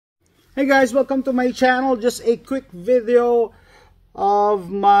Hey guys, welcome to my channel. Just a quick video of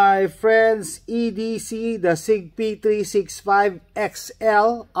my friend's EDC, the SIG P365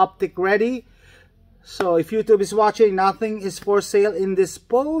 XL Optic ready. So if YouTube is watching, nothing is for sale in this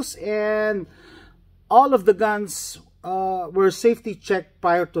post, and all of the guns were safety checked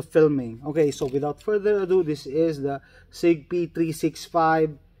prior to filming. Okay, so without further ado, this is the SIG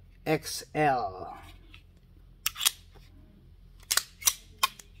P365 XL.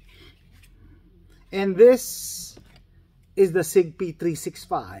 And this is the SIG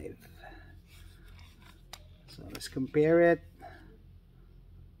P365. So let's compare it.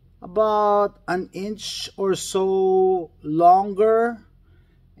 About an inch or so longer,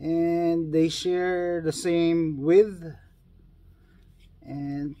 and they share the same width,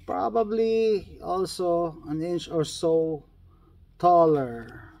 and probably also an inch or so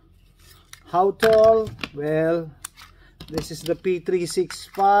taller. How tall? Well, this is the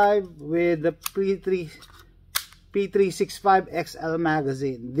P365 with the P365 XL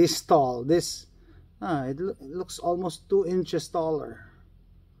magazine. This tall. This it looks almost 2 inches taller.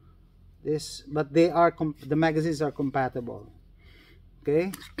 But the magazines are compatible.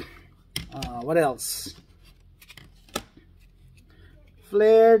 Okay. What else?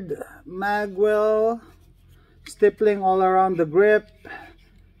 Flared magwell, stippling all around the grip.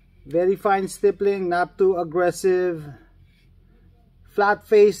 Very fine stippling, not too aggressive. Flat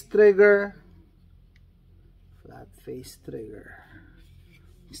face trigger. Flat face trigger.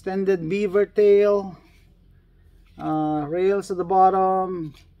 Extended beaver tail. Rails at the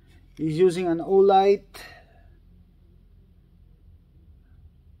bottom. He's using an Olight.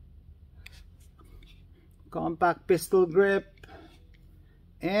 Compact pistol grip.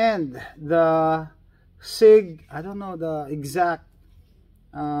 And the SIG, I don't know the exact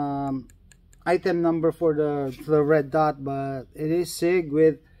item number for the red dot, but it is SIG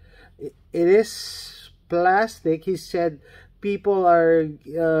with it is plastic. He said people are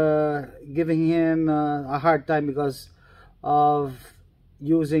giving him a hard time because of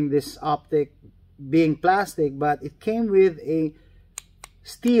using this optic being plastic, but it came with a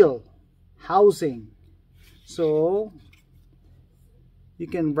steel housing, so you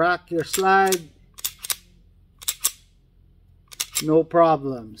can rack your slide, no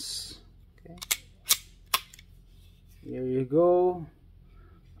problems. Okay, here you go.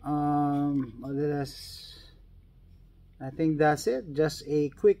 I think that's it. Just a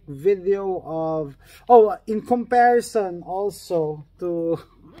quick video of, in comparison also to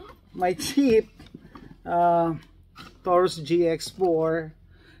my cheap Taurus GX4.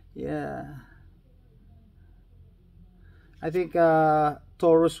 Yeah, I think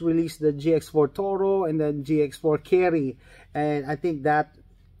Taurus released the GX4 Toro and then GX4 Carry, and I think that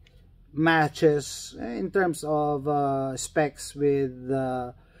matches in terms of specs with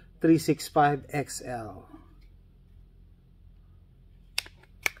the 365 XL.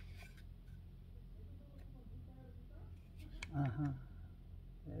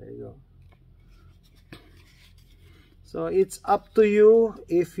 There you go. So it's up to you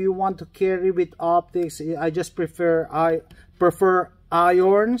if you want to carry with optics. I just prefer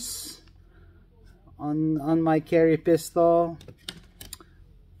irons on my carry pistol.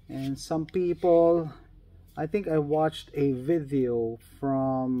 And some people, I think I watched a video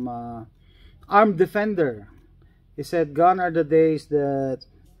from Armed Defender. He said gone are the days that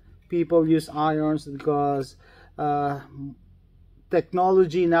people use irons because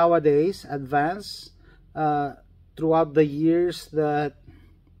technology nowadays advanced throughout the years, that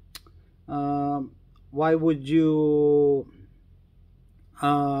why would you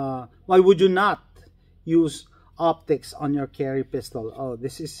not use optics on your carry pistol? Oh,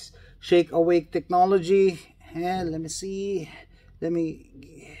 this is shake awake technology. And let me see, is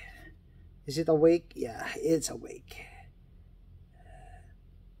it awake? Yeah, it's awake.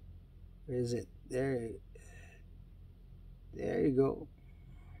 Where is it? There you go.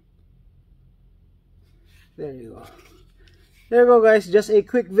 There you go. There you go, guys. Just a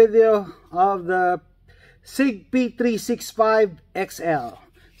quick video of the SIG P365 XL.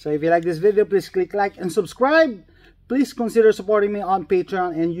 So if you like this video, please click like and subscribe. Please consider supporting me on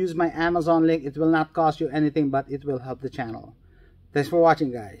Patreon and use my Amazon link. It will not cost you anything, but it will help the channel. Thanks for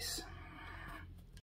watching, guys.